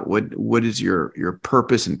obsessed about? What is your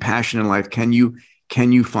purpose and passion in life? Can you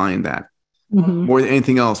find that more than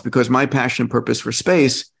anything else? Because my passion and purpose for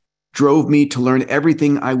space drove me to learn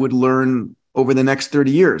everything I would learn over the next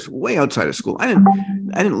 30 years, way outside of school. I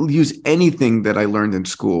didn't use anything that I learned in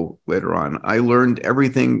school later on. I learned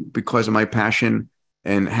everything because of my passion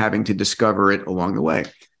and having to discover it along the way.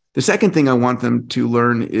 The second thing I want them to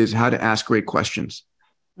learn is how to ask great questions.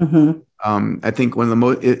 I think one of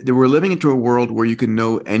we're living into a world where you can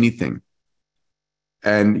know anything.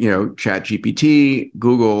 And, Chat GPT,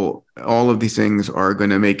 Google, all of these things are going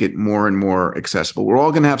to make it more and more accessible. We're all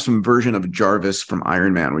going to have some version of Jarvis from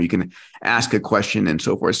Iron Man where you can ask a question and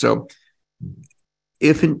so forth. So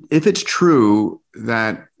if it's true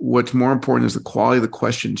that what's more important is the quality of the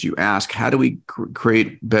questions you ask, how do we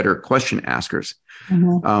create better question askers?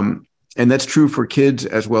 And that's true for kids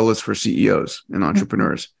as well as for CEOs and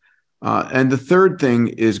entrepreneurs. And the third thing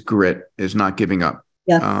is grit, is not giving up.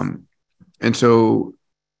 Yes. And so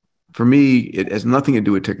for me, it has nothing to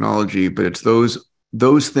do with technology, but it's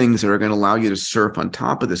those things that are going to allow you to surf on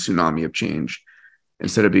top of the tsunami of change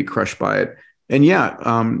instead of be crushed by it. And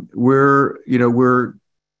we're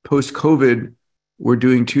post-COVID, we're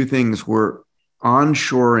doing two things. We're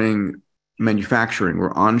onshoring manufacturing.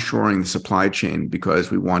 We're onshoring the supply chain because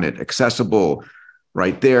we want it accessible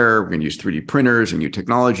right there. We're going to use 3D printers and new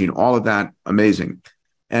technology and all of that. Amazing.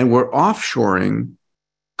 And we're offshoring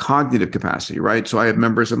cognitive capacity, right? So I have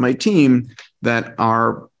members of my team that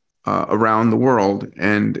are around the world,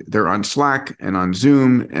 and they're on Slack and on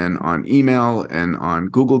Zoom and on email and on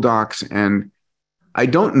Google Docs. And I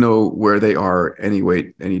don't know where they are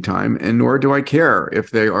anytime, and nor do I care if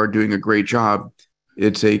they are doing a great job.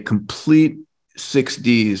 It's a complete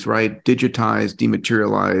 6Ds, right? Digitized,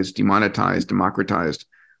 dematerialized, demonetized, democratized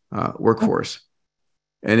workforce.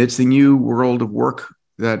 And it's the new world of work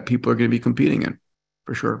that people are going to be competing in,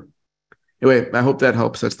 for sure. Anyway, I hope that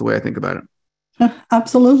helps. That's the way I think about it.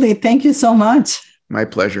 Absolutely. Thank you so much. My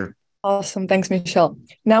pleasure. Awesome. Thanks, Michelle.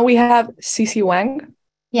 Now we have Cici Wang.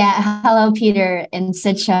 Yeah. Hello, Peter. And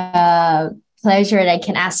such a pleasure that I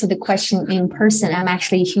can ask you the question in person. I'm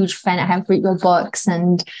actually a huge fan. I have read your books,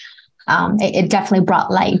 and it definitely brought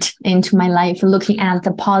light into my life, looking at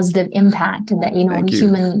the positive impact that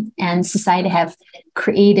human and society have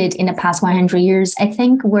created in the past 100 years. I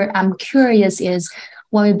think where I'm curious is,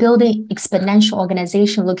 when we're building exponential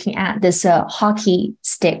organization, looking at this hockey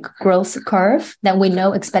stick growth curve, then we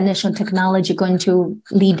know exponential technology going to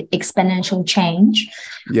lead exponential change.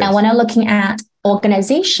 Yes. And when I'm looking at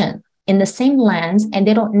organization in the same lens, and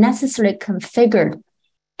they don't necessarily configure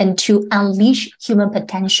and to unleash human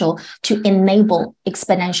potential to enable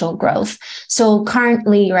exponential growth. So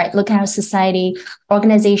currently, right, look at our society,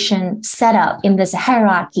 organization set up in this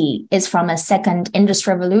hierarchy is from a second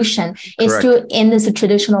industrial revolution. Correct. It's still in this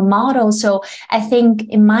traditional model. So I think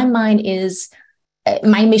in my mind is,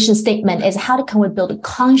 my mission statement is, how can we build a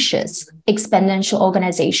conscious exponential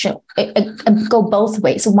organization? Go both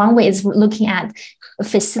ways. So one way is looking at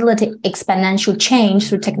facilitate exponential change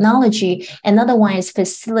through technology. Another one is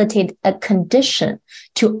facilitate a condition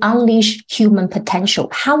to unleash human potential.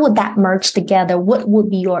 How would that merge together? What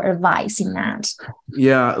would be your advice in that?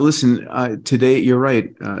 Yeah, listen, today, you're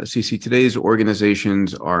right, Cici, today's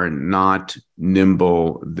organizations are not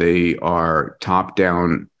nimble. They are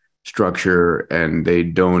top-down structure, and they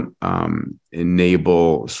don't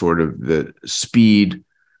enable sort of the speed.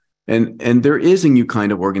 And there is a new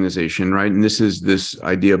kind of organization, right? And this is this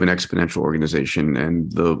idea of an exponential organization.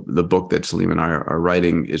 And the book that Salim and I are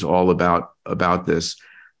writing is all about this.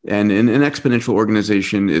 And an exponential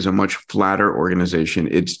organization is a much flatter organization.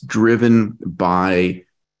 It's driven by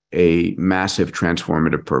a massive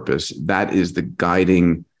transformative purpose. That is the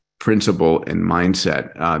guiding principle and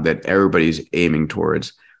mindset that everybody's aiming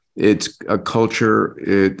towards. It's a culture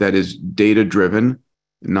that is data-driven,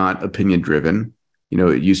 not opinion-driven.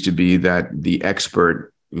 It used to be that the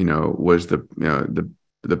expert, was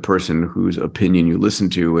the person whose opinion you listen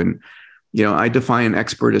to. And, I define an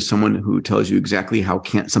expert as someone who tells you exactly how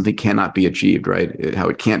something cannot be achieved, right? How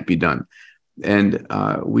it can't be done. And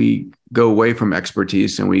we go away from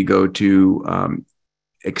expertise and we go to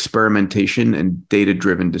experimentation and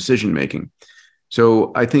data-driven decision-making.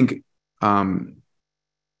 So I think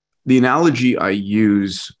the analogy I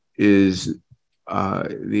use is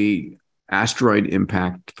the asteroid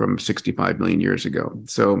impact from 65 million years ago.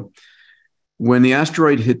 So when the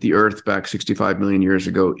asteroid hit the Earth back 65 million years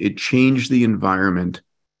ago, it changed the environment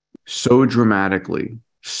so dramatically,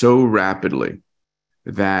 so rapidly,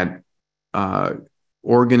 that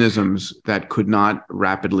organisms that could not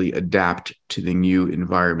rapidly adapt to the new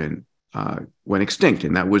environment went extinct.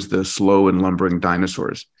 And that was the slow and lumbering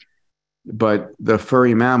dinosaurs. But the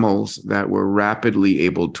furry mammals that were rapidly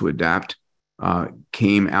able to adapt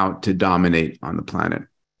came out to dominate on the planet.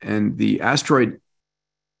 And the asteroid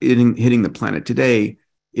hitting the planet today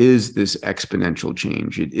is this exponential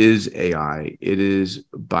change. It is AI. It is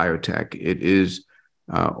biotech. It is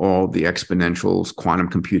all the exponentials, quantum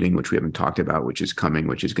computing, which we haven't talked about, which is coming,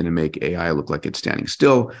 which is going to make AI look like it's standing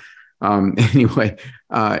still. Anyway,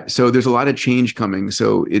 so there's a lot of change coming.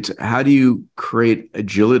 So it's, how do you create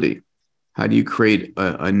agility? How do you create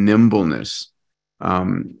a nimbleness?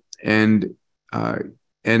 And a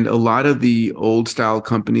lot of the old style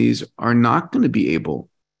companies are not going to be able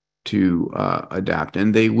to adapt,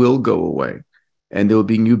 and they will go away, and there will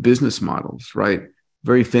be new business models, right?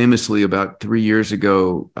 Very famously, about 3 years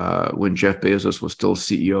ago, when Jeff Bezos was still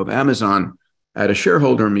CEO of Amazon, at a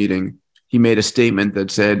shareholder meeting, he made a statement that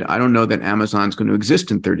said, I don't know that Amazon's going to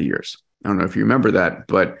exist in 30 years. I don't know if you remember that,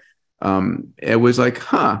 but it was like,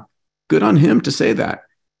 good on him to say that,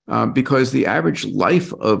 because the average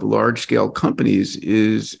life of large scale companies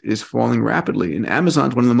is falling rapidly. And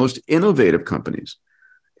Amazon's one of the most innovative companies.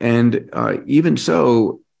 And even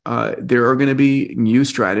so, there are going to be new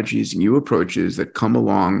strategies, new approaches that come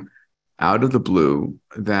along out of the blue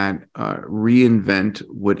that reinvent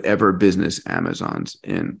whatever business Amazon's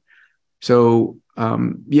in. So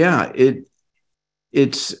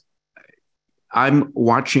it's I'm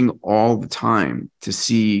watching all the time to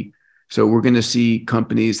see. So we're going to see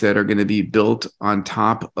companies that are going to be built on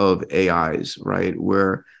top of AIs, right?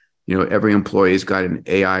 Where, every employee's got an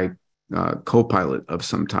AI co-pilot of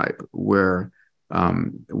some type, where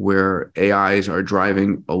AIs are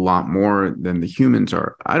driving a lot more than the humans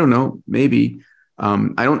are. I don't know, maybe.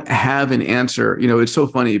 I don't have an answer. It's so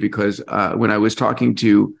funny because when I was talking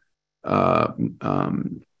to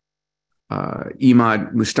Imad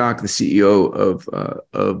Mustak, the CEO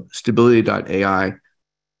of Stability.ai,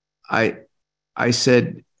 I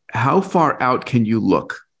said, how far out can you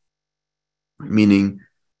look? Meaning,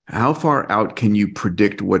 how far out can you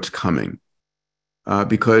predict what's coming?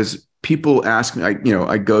 Because people ask me,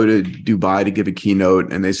 I go to Dubai to give a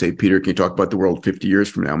keynote and they say, Peter, can you talk about the world 50 years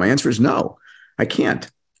from now? My answer is no, I can't.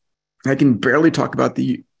 I can barely talk about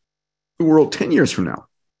the world 10 years from now.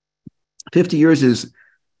 50 years is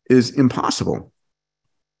impossible.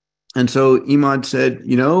 And so Imad said,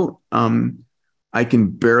 I can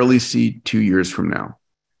barely see 2 years from now.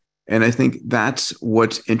 And I think that's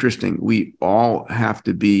what's interesting. We all have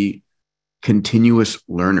to be continuous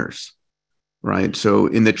learners, right? So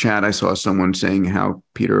in the chat, I saw someone saying,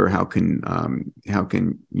 Peter, how can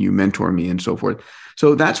you mentor me and so forth.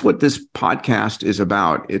 So that's what this podcast is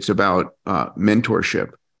about. It's about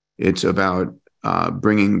mentorship. It's about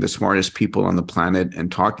bringing the smartest people on the planet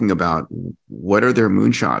and talking about what are their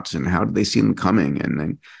moonshots and how do they see them coming, and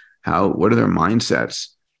then what are their mindsets,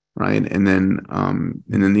 right? And then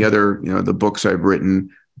the other, the books I've written.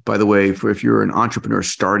 By the way, if you're an entrepreneur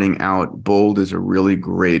starting out, Bold is a really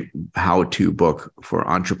great how-to book for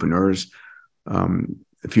entrepreneurs. The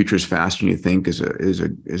Future is Faster Than You Think is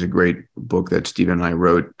a great book that Stephen and I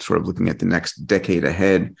wrote, sort of looking at the next decade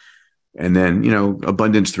ahead. And then,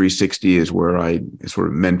 Abundance 360 is where I sort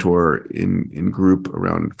of mentor in group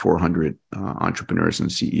around 400 entrepreneurs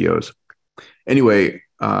and CEOs. Anyway,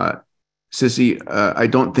 Sissy, I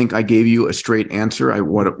don't think I gave you a straight answer. I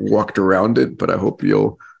walked around it, but I hope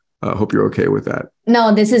you're okay with that.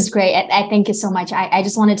 No, this is great. I thank you so much. I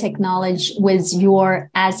just wanted to acknowledge with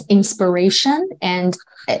your as inspiration and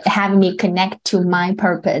having me connect to my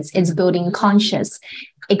purpose. It's building conscious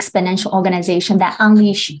exponential organization that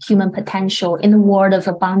unleash human potential in the world of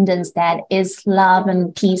abundance that is love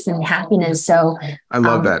and peace and happiness. So I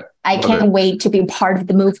love that. I can't wait to be part of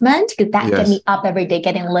the movement, because that gets me up every day,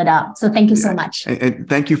 getting lit up. So thank you so much. And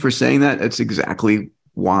thank you for saying that. That's exactly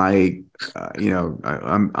why,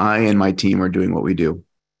 I and my team are doing what we do.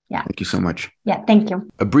 Yeah. Thank you so much. Yeah, thank you.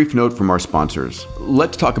 A brief note from our sponsors.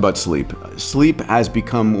 Let's talk about sleep. Sleep has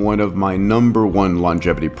become one of my #1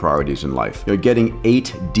 longevity priorities in life. Getting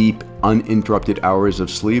 8 deep, uninterrupted hours of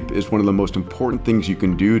sleep is one of the most important things you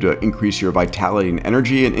can do to increase your vitality and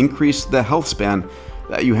energy and increase the health span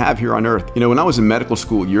that you have here on Earth. When I was in medical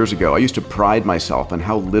school years ago, I used to pride myself on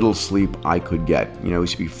how little sleep I could get. It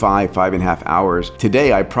used to be 5.5 hours.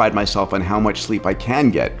 Today, I pride myself on how much sleep I can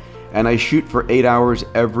get. And I shoot for 8 hours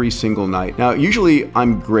every single night. Now, usually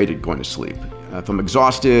I'm great at going to sleep. If I'm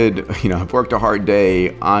exhausted, I've worked a hard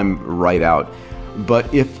day, I'm right out.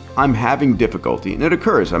 But if I'm having difficulty, and it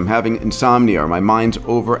occurs, I'm having insomnia or my mind's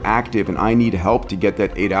overactive and I need help to get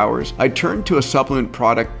that 8 hours, I turn to a supplement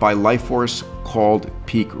product by Lifeforce called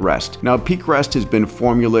Peak Rest. Now, Peak Rest has been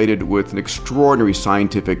formulated with an extraordinary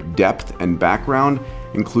scientific depth and background.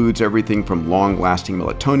 Includes everything from long-lasting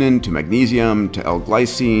melatonin to magnesium to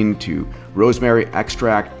L-glycine to rosemary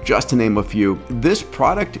extract, just to name a few. This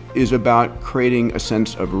product is about creating a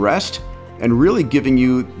sense of rest and really giving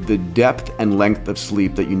you the depth and length of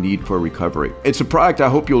sleep that you need for recovery. It's a product I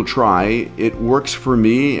hope you'll try. It works for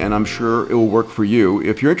me, and I'm sure it will work for you.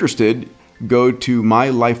 If you're interested, go to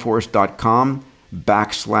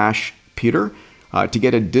mylifeforce.com/Peter to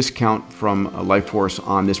get a discount from Lifeforce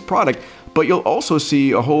on this product. But you'll also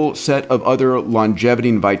see a whole set of other longevity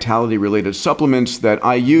and vitality related supplements that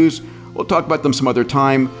I use. We'll talk about them some other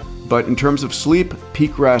time. But in terms of sleep,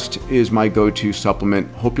 Peak Rest is my go-to supplement.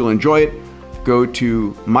 Hope you'll enjoy it. Go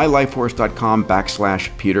to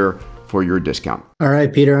mylifeforce.com/Peter for your discount. All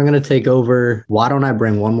right, Peter, I'm going to take over. Why don't I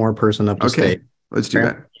bring one more person up to stage? Let's do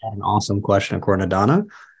that. An awesome question according to Donna.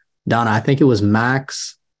 Donna, I think it was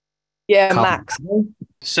Max. Yeah, Max.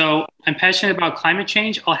 So I'm passionate about climate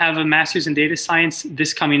change. I'll have a master's in data science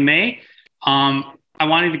this coming May. I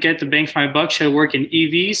wanted to get the bang for my buck. Should I work in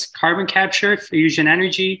EVs, carbon capture, fusion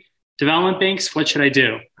energy, development banks? What should I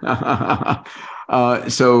do?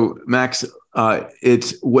 So Max,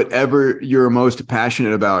 it's whatever you're most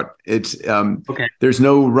passionate about. It's okay. There's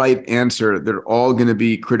no right answer. They're all going to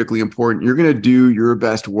be critically important. You're going to do your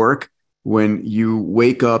best work when you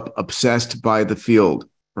wake up obsessed by the field,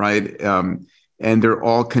 right? And they're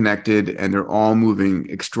all connected and they're all moving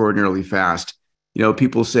extraordinarily fast. You know,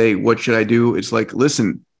 people say, what should I do? It's like,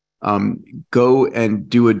 listen, go and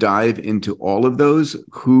do a dive into all of those.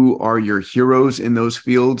 Who are your heroes in those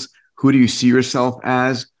fields? Who do you see yourself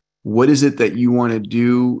as? What is it that you want to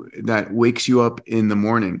do that wakes you up in the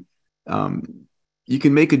morning? You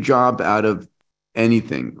can make a job out of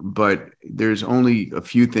anything, but there's only a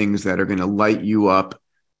few things that are going to light you up.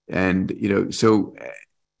 And, you know, so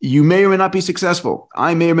you may or may not be successful.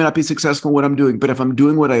 I may or may not be successful in what I'm doing, but if I'm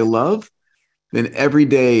doing what I love, then every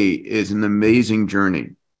day is an amazing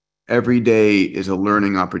journey. Every day is a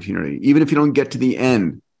learning opportunity. Even if you don't get to the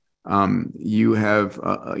end, you have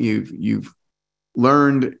you've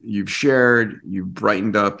learned, you've shared, you've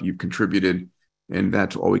brightened up, you've contributed, and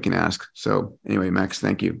that's all we can ask. So anyway, Max,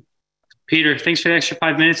 thank you. Peter, thanks for the extra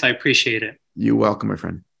 5 minutes. I appreciate it. You're welcome, my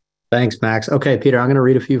friend. Thanks, Max. Okay, Peter, I'm going to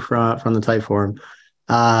read a few from the type forum.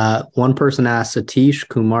 One person asked, Satish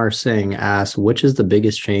Kumar Singh asked, which is the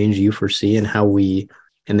biggest change you foresee in how we,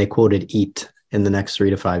 and they quoted, eat in the next 3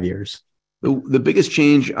 to 5 years? The biggest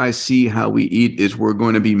change I see how we eat is we're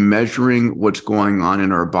going to be measuring what's going on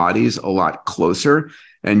in our bodies a lot closer.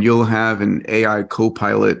 And you'll have an AI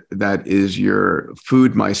co-pilot that is your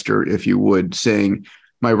food meister, if you would, saying,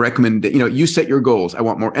 you set your goals. I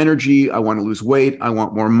want more energy. I want to lose weight. I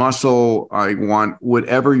want more muscle. I want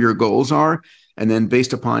whatever your goals are. And then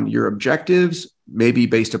based upon your objectives, maybe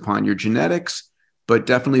based upon your genetics, but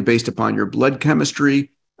definitely based upon your blood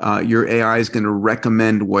chemistry, your AI is going to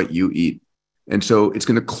recommend what you eat. And so it's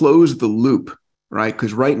going to close the loop, right?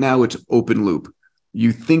 Because right now it's open loop.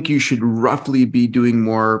 You think you should roughly be doing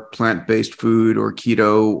more plant-based food or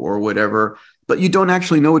keto or whatever, but you don't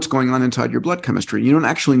actually know what's going on inside your blood chemistry. You don't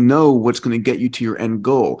actually know what's going to get you to your end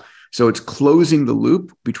goal. So it's closing the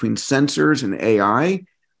loop between sensors and AI.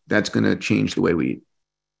 That's going to change the way we eat.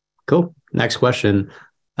 Cool. Next question.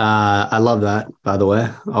 I love that, by the way.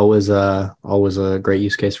 Always a great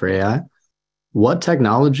use case for AI. What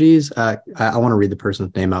technologies, I want to read the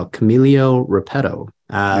person's name out. Camilio Repetto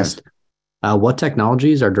asked, yes. What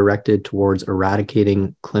technologies are directed towards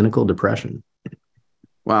eradicating clinical depression?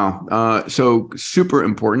 Wow. So super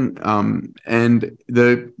important. And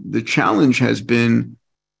the challenge has been,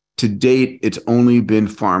 to date, it's only been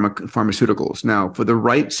pharmaceuticals. Now, for the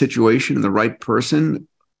right situation and the right person,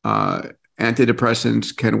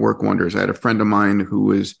 antidepressants can work wonders. I had a friend of mine who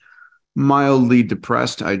was mildly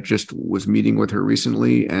depressed. I just was meeting with her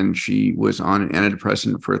recently, and she was on an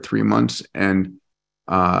antidepressant for 3 months. And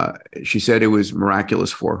she said it was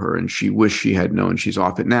miraculous for her, and she wished she had known. She's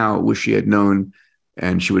off it now. Wish she had known,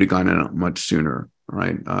 and she would have gone in much sooner.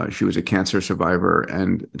 Right? She was a cancer survivor,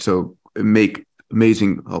 and so make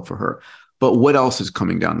amazing help for her. But what else is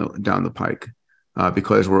coming down the pike?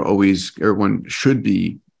 Because everyone should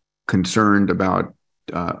be concerned about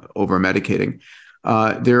over medicating.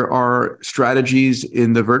 There are strategies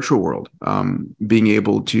in the virtual world, being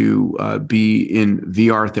able to be in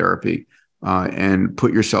VR therapy and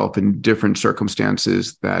put yourself in different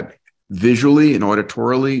circumstances that visually and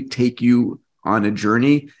auditorily take you on a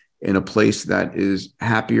journey in a place that is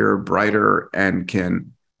happier, brighter, and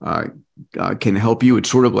can help you. It's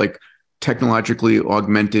sort of like technologically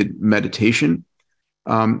augmented meditation.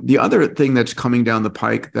 The other thing that's coming down the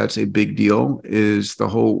pike that's a big deal is the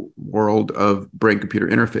whole world of brain-computer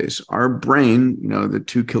interface. Our brain, the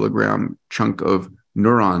 2 kilogram chunk of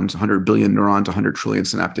neurons, 100 billion neurons, 100 trillion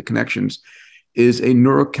synaptic connections, is a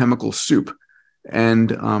neurochemical soup.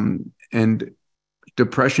 And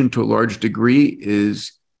depression to a large degree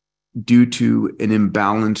is due to an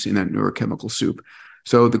imbalance in that neurochemical soup.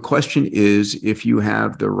 So the question is, if you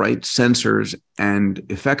have the right sensors and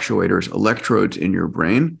effectuators, electrodes in your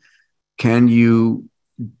brain, can you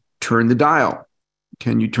turn the dial?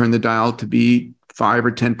 Can you turn the dial to be 5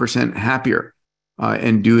 or 10% happier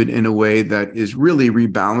and do it in a way that is really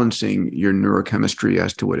rebalancing your neurochemistry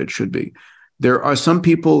as to what it should be? There are some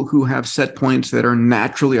people who have set points that are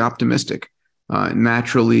naturally optimistic,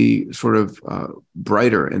 naturally sort of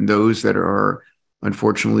brighter, and those that are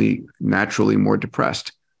unfortunately naturally more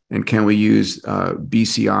depressed. And can we use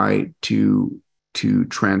BCI to to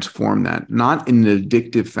transform that, not in an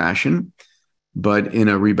addictive fashion, but in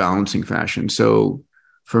a rebalancing fashion. So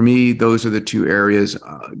for me, those are the two areas.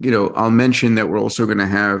 I'll mention that we're also going to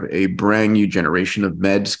have a brand new generation of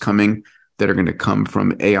meds coming that are going to come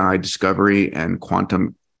from AI discovery and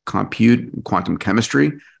quantum compute, quantum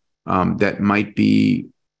chemistry, that might be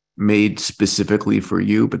made specifically for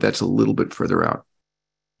you, but that's a little bit further out.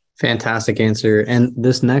 Fantastic answer. And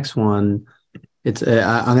this next one, I'm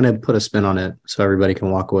going to put a spin on it so everybody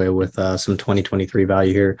can walk away with some 2023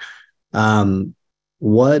 value here.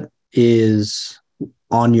 What is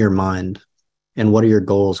on your mind, and what are your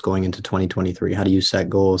goals going into 2023? How do you set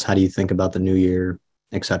goals? How do you think about the new year,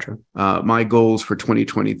 etc.? My goals for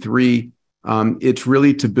 2023, it's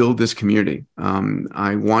really to build this community.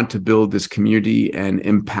 I want to build this community and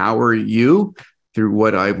empower you through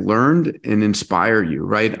what I've learned and inspire you,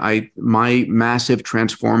 right? My massive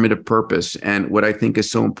transformative purpose, and what I think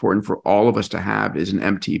is so important for all of us to have, is an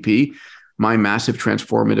MTP. My massive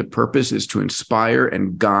transformative purpose is to inspire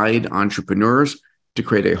and guide entrepreneurs to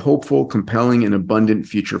create a hopeful, compelling, and abundant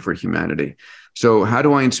future for humanity. So how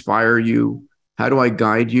do I inspire you? How do I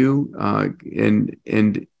guide you?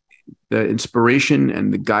 And the inspiration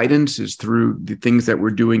and the guidance is through the things that we're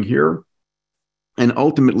doing here. And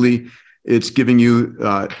ultimately, it's giving you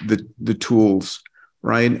the tools,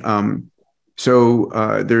 right?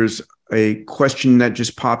 So there's a question that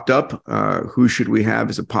just popped up. Who should we have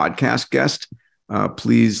as a podcast guest?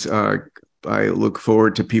 Please, I look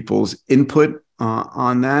forward to people's input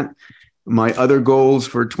on that. My other goals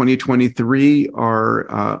for 2023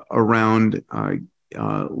 are around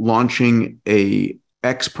launching a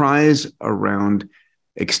X Prize around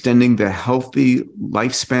extending the healthy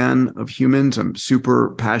lifespan of humans. I'm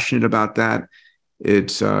super passionate about that.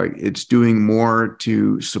 It's doing more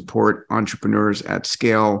to support entrepreneurs at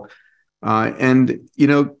scale. And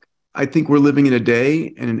I think we're living in a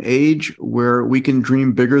day and an age where we can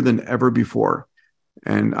dream bigger than ever before.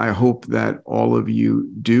 And I hope that all of you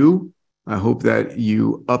do. I hope that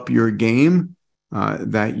you up your game,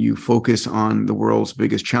 that you focus on the world's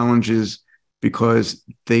biggest challenges, because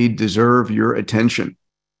they deserve your attention.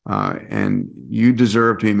 And you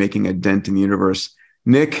deserve to be making a dent in the universe.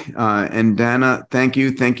 Nick and Dana, thank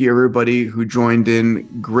you. Thank you, everybody who joined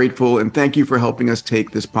in. Grateful. And thank you for helping us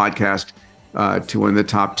take this podcast to one of the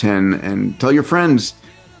top 10. And tell your friends.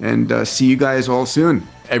 And see you guys all soon.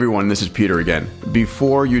 Everyone, this is Peter again.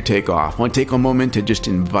 Before you take off, I want to take a moment to just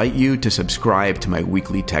invite you to subscribe to my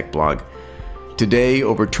weekly tech blog. Today,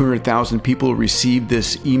 over 200,000 people receive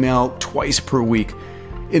this email twice per week.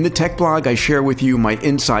 In the tech blog, I share with you my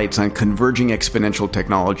insights on converging exponential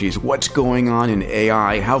technologies, what's going on in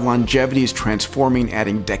AI, how longevity is transforming,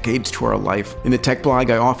 adding decades to our life. In the tech blog,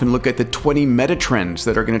 I often look at the 20 meta trends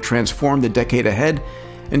that are going to transform the decade ahead,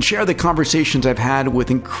 and share the conversations I've had with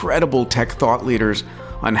incredible tech thought leaders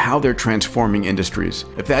on how they're transforming industries.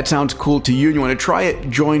 If that sounds cool to you and you want to try it,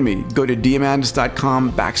 join me. Go to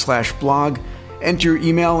diamandis.com/blog, enter your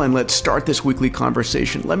email, and let's start this weekly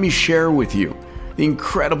conversation. Let me share with you the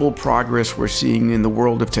incredible progress we're seeing in the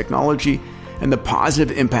world of technology and the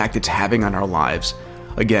positive impact it's having on our lives.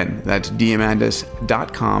 Again, that's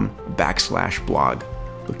diamandis.com/blog.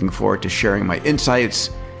 Looking forward to sharing my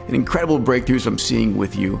insights and incredible breakthroughs I'm seeing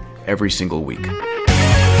with you every single week.